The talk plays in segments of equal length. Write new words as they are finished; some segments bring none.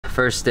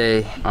First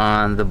day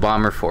on the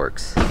bomber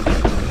forks.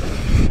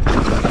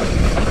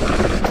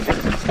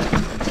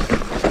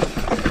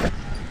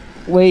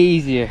 Way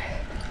easier.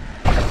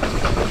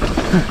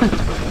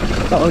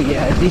 Oh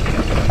yeah, dude.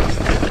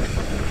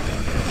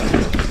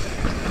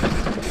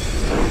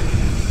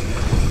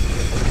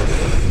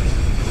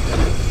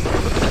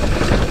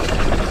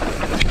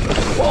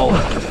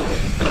 Whoa.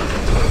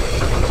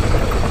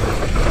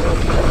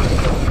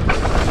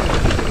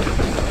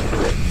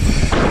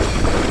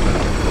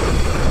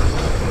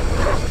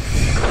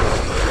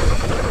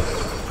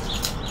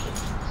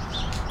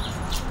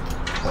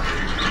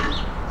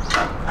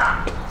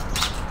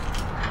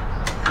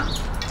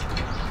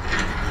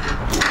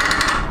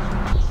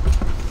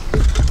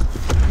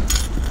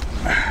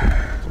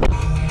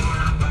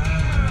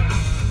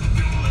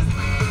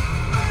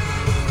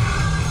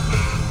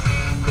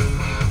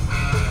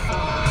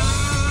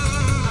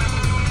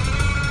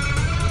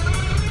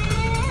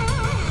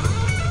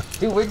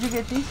 Dude, where'd you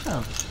get these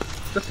from?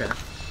 The fair.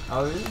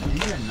 Oh really?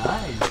 These are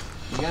nice.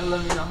 You gotta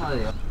let me know how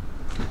they are.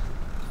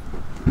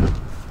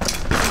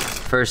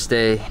 First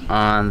day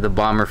on the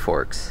bomber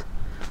forks.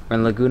 We're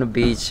in Laguna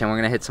Beach and we're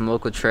gonna hit some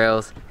local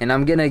trails. And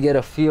I'm gonna get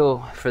a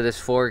feel for this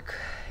fork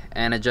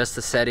and adjust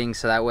the settings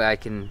so that way I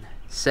can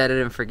set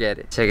it and forget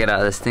it. Check it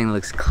out, this thing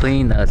looks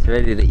clean though. It's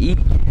ready to eat.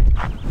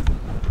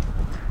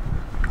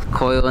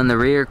 Coil in the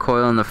rear,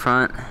 coil in the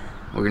front.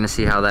 We're gonna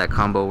see how that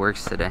combo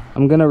works today.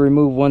 I'm gonna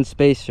remove one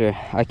spacer.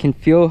 I can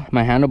feel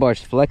my handlebars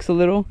flex a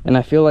little, and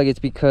I feel like it's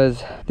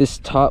because this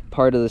top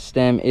part of the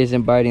stem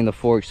isn't biting the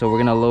fork, so we're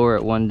gonna lower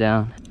it one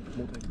down.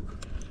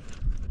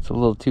 It's a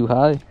little too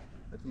high.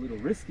 That's a little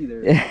risky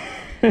there.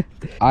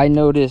 I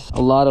notice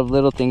a lot of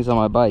little things on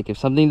my bike. If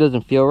something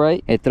doesn't feel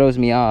right, it throws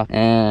me off.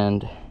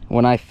 And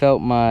when I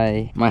felt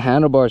my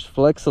handlebars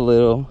flex a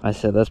little, I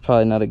said that's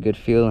probably not a good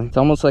feeling. It's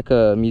almost like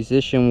a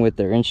musician with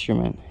their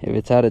instrument. If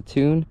it's out of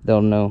tune,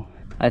 they'll know.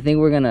 I think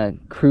we're gonna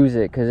cruise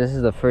it because this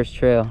is the first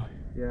trail.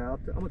 Yeah,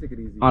 I'm gonna take it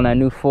easy. On that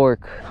new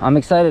fork. I'm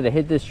excited to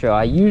hit this trail.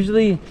 I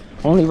usually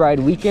only ride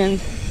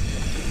weekends,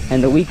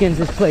 and the weekends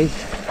this place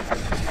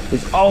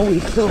is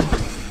always so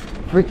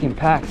freaking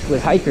packed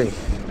with hikers.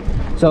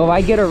 So if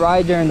I get a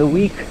ride during the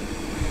week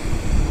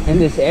in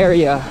this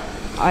area,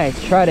 I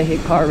try to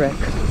hit car wreck.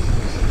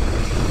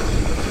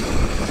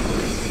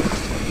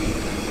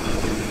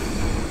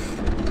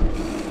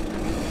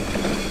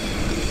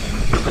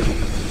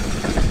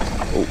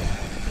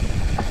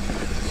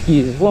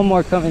 Excuse, one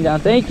more coming down.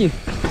 Thank you.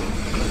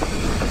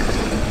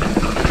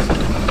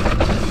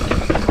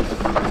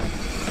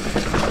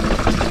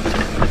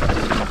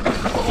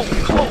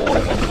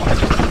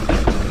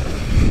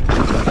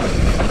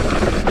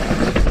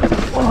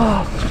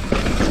 Oh,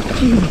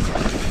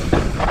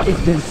 jeez.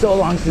 It's been so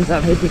long since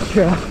I've hit this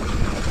trail,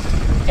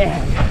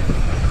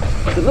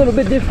 and it's a little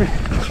bit different.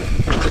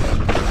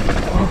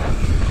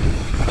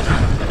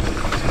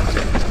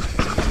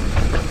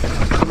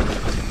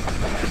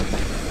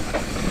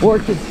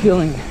 Fork is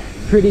feeling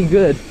pretty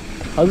good.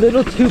 A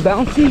little too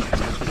bouncy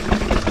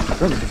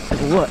from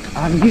what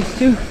I'm used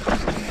to,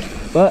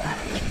 but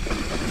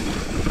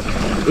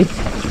it's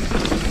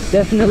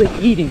definitely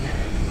eating.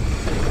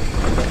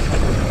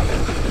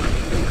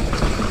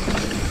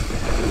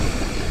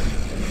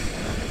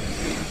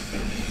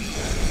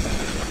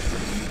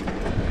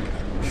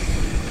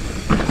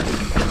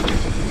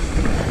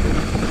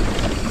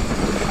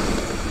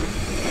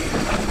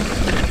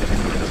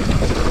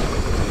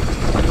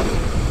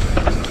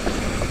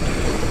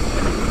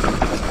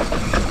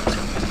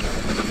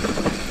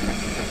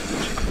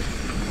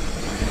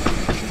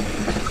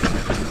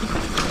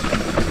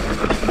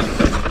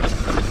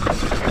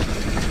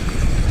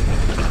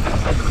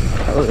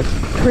 Oh,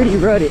 it's pretty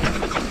rutty.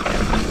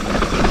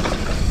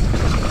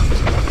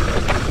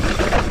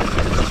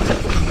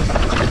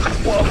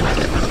 Whoa.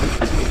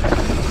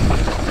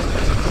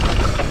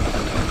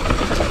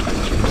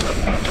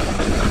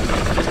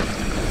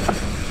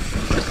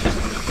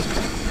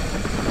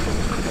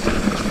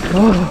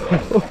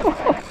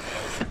 Oh.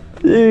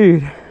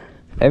 Dude,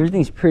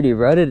 everything's pretty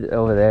rutted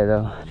over there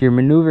though. You're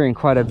maneuvering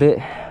quite a bit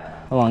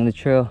along the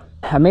trail.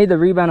 I made the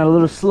rebound a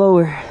little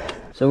slower,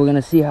 so we're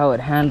gonna see how it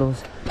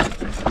handles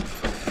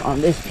on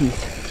this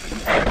piece.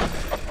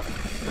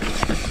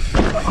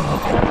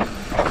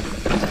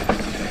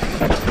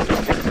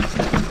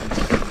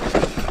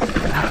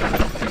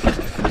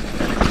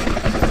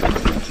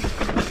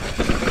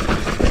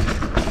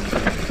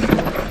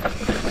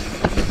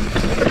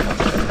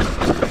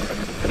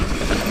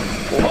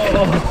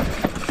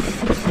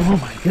 Oh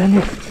my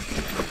goodness.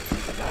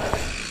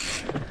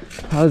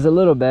 That was a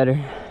little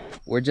better.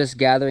 We're just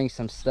gathering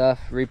some stuff,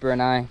 Reaper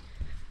and I.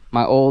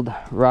 My old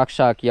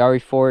RockShox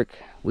Yari fork.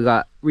 We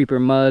got Reaper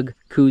mug,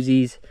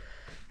 koozies,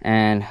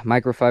 and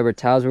microfiber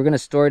towels. We're gonna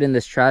store it in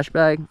this trash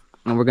bag,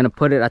 and we're gonna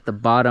put it at the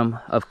bottom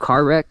of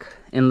car wreck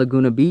in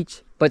Laguna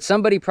Beach. But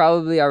somebody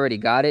probably already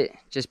got it,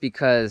 just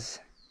because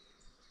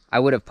I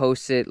would have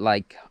posted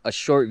like a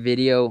short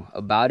video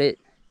about it,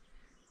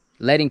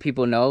 letting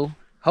people know.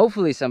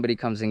 Hopefully somebody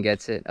comes and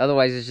gets it.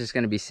 Otherwise it's just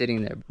gonna be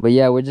sitting there. But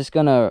yeah, we're just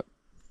gonna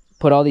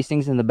put all these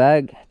things in the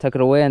bag, tuck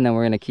it away, and then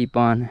we're gonna keep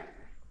on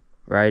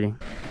riding.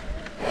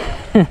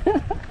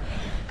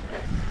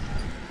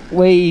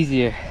 Way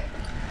easier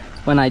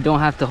when I don't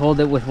have to hold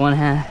it with one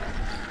hand.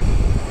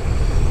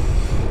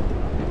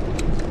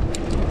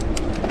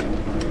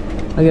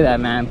 Look at that,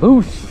 man.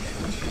 Boost.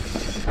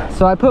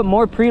 So I put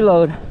more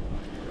preload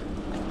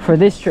for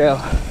this trail.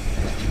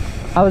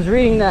 I was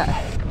reading that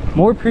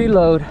more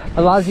preload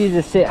allows you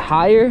to sit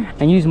higher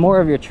and use more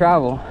of your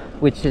travel,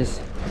 which is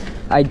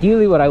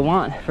ideally what I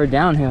want for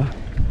downhill.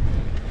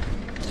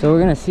 So we're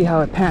gonna see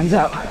how it pans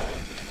out.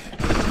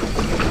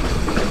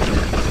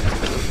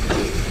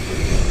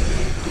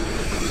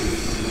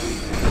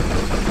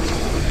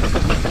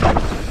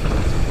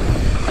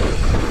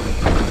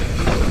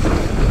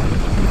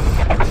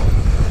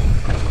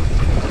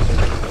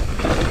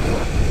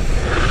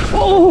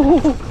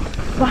 Oh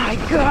my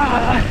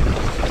God,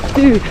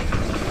 dude,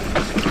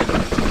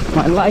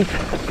 my life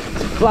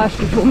flashed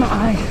before my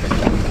eyes.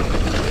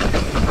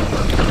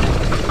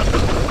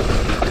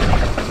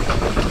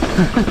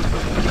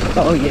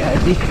 Oh yeah,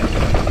 dude,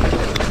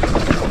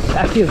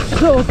 that feels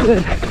so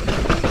good.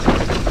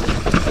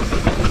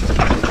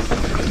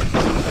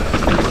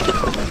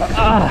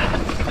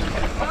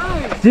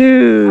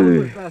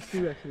 Dude,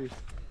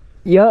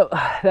 yup,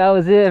 that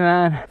was it,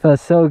 man. Felt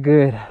so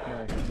good.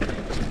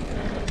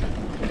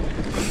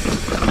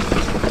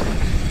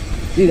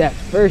 Dude, that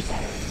first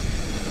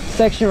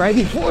section right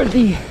before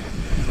the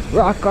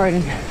rock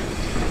garden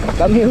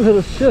got me a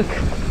little shook.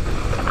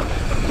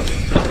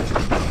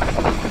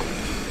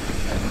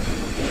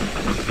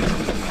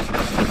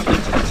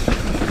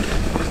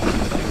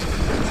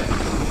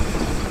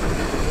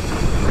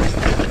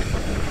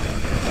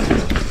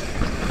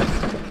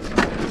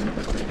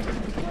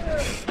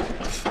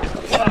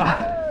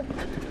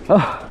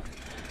 Oh,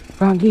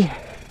 wrong gear.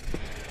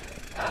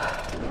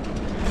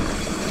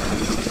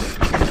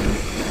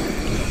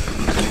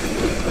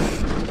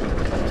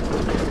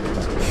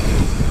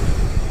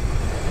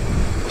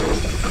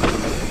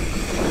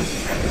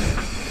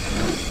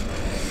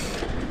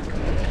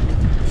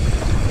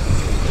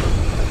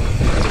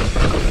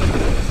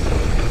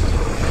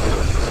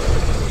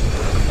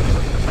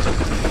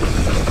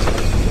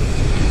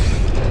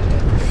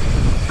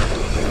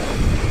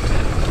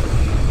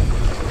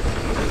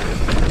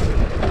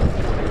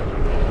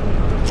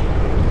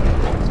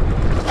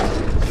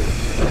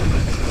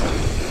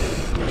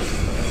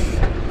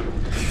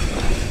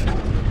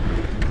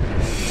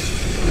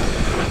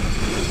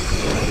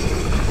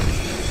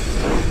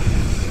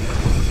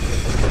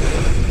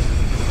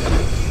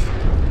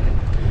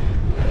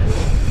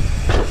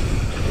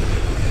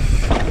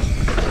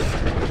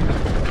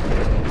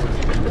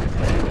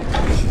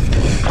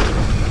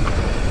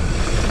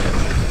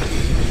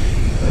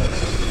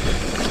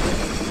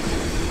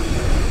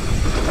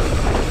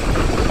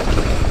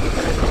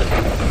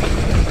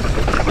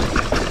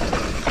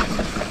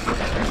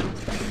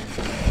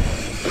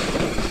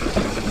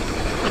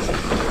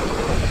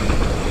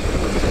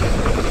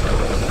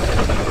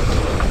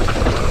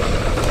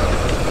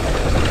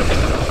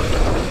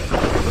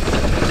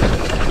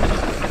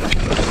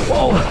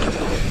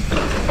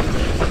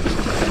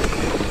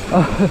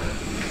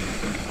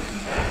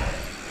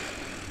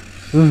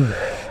 Ooh,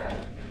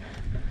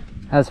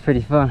 that was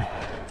pretty fun.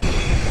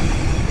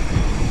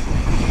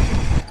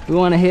 We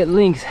want to hit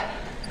links.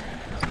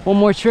 One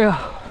more trail.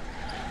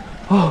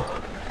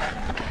 Oh,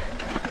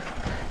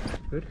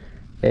 good.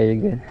 Yeah, you're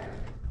good.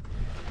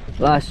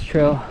 Last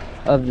trail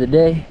of the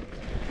day.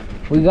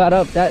 We got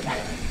up that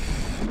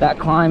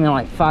climb in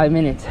like 5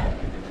 minutes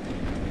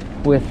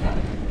with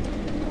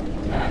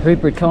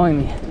Reaper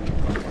towing me.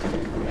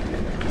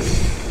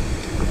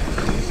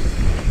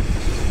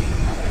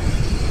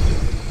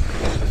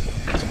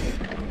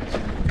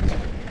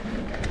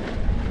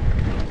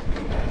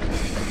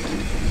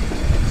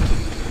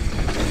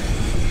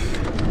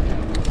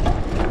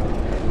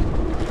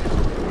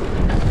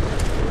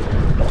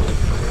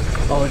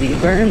 Oh, these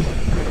berms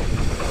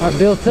are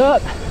built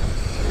up.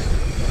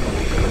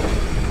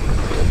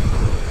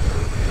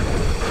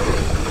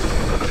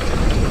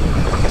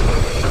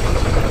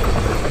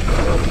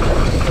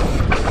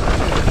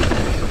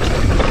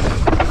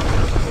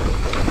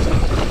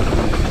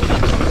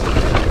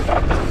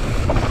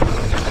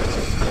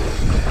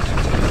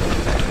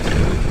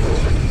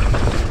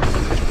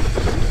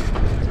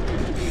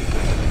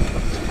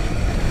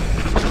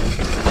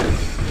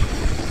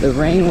 The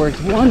rain works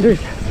wonders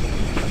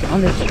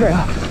on this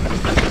trail.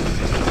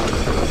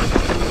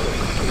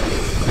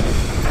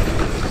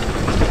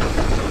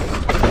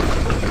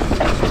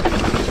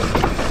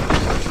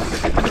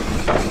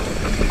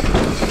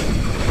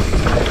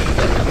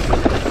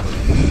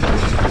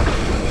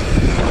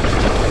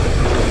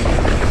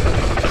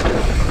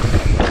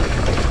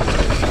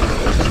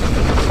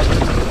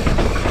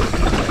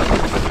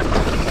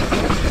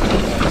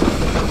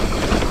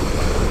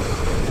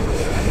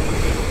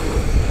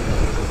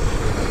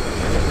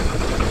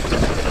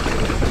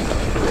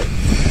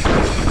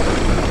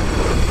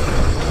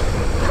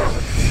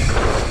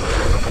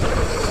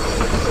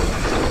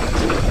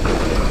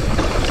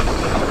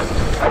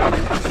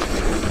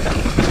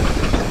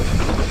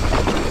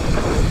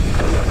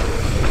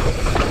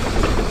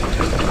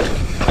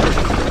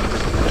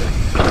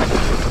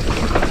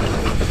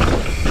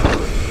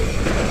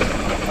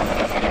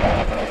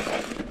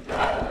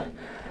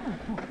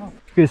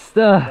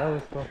 stuff. That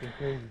was fucking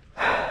crazy.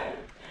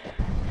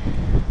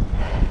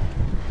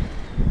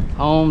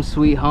 Home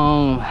sweet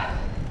home.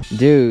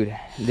 Dude,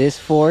 this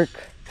fork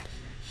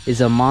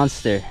is a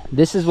monster.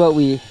 This is what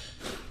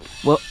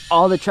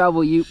all the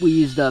travel we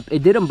used up.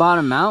 It didn't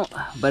bottom out,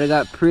 but it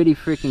got pretty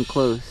freaking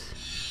close.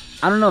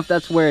 I don't know if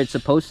that's where it's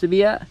supposed to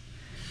be at,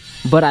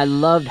 but I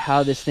loved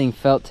how this thing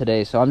felt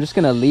today, so I'm just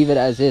gonna leave it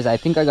as is. I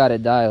think I got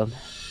it dialed.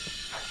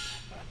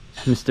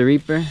 Mr.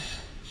 Reaper,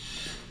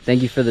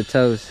 thank you for the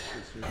toes.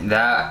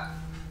 That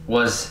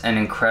was an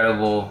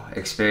incredible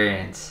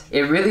experience.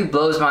 It really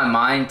blows my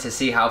mind to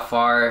see how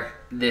far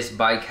this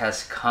bike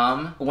has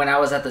come. When I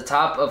was at the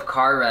top of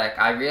Car Wreck,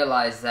 I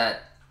realized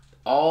that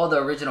all the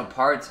original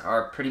parts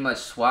are pretty much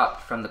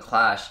swapped from the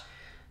Clash.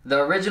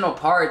 The original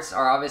parts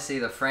are obviously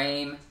the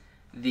frame,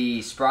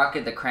 the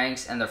sprocket, the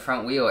cranks, and the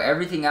front wheel.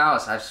 Everything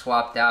else I've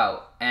swapped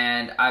out,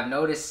 and I've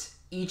noticed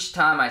each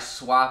time I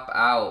swap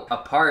out a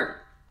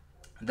part,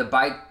 the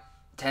bike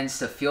tends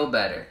to feel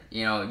better,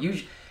 you know,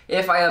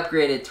 if I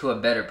upgrade it to a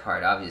better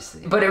part,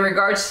 obviously. But in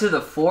regards to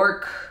the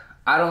fork,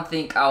 I don't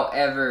think I'll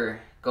ever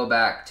go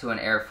back to an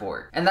air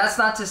fork. And that's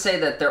not to say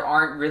that there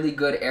aren't really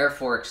good air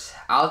forks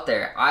out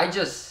there. I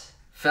just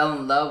fell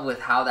in love with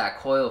how that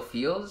coil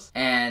feels,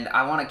 and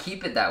I want to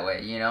keep it that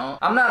way, you know?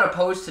 I'm not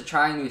opposed to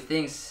trying new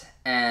things,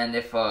 and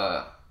if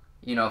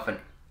you know, if an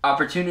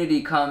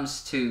opportunity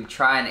comes to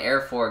try an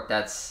air fork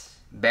that's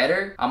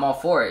better, I'm all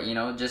for it, you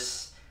know,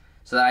 just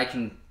so that I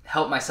can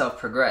help myself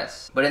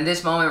progress. But in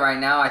this moment right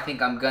now, I think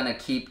I'm gonna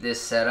keep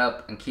this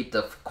setup and keep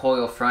the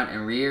coil front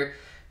and rear,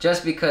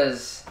 just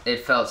because it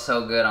felt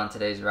so good on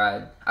today's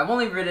ride. I've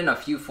only ridden a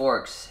few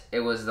forks.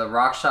 It was the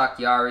RockShox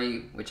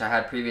Yari, which I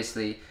had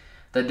previously,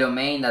 the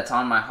Domain that's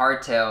on my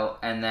hardtail,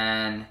 and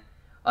then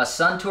a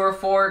Suntour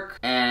fork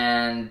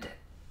and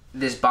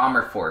this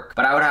Bomber fork.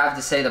 But I would have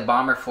to say the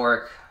Bomber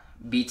fork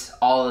beats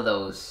all of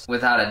those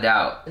without a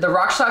doubt. The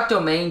RockShox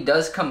Domain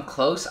does come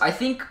close. I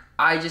think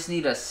I just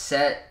need to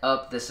set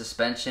up the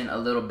suspension a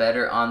little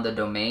better on the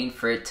Domain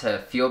for it to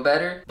feel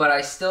better, but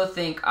I still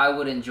think I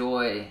would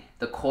enjoy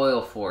the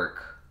Coil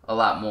fork a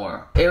lot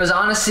more. It was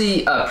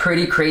honestly a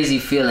pretty crazy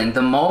feeling.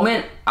 The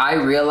moment I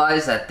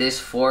realized that this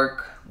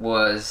fork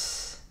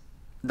was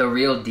the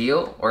real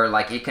deal, or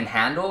like it can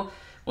handle,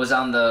 was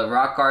on the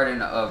Rock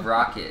Garden of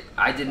Rocket.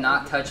 I did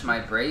not touch my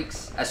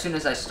brakes. As soon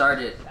as I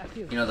started,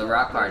 you know, the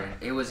Rock Garden,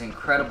 it was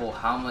incredible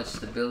how much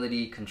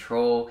stability,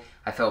 control,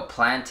 I felt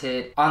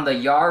planted. On the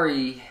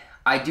Yari,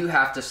 I do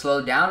have to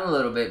slow down a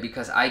little bit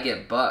because I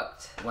get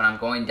bucked when I'm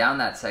going down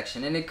that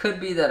section. And it could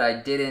be that I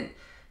didn't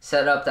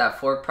set up that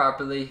fork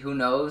properly, who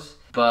knows?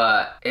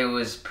 But it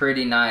was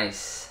pretty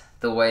nice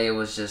the way it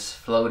was just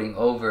floating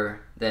over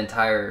the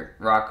entire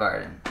Rock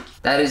Garden.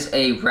 That is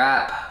a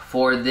wrap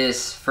for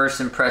this first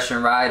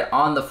impression ride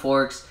on the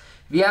forks.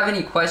 If you have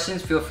any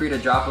questions, feel free to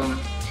drop them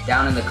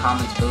down in the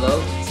comments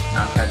below, and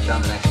I'll catch you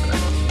on the next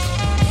one.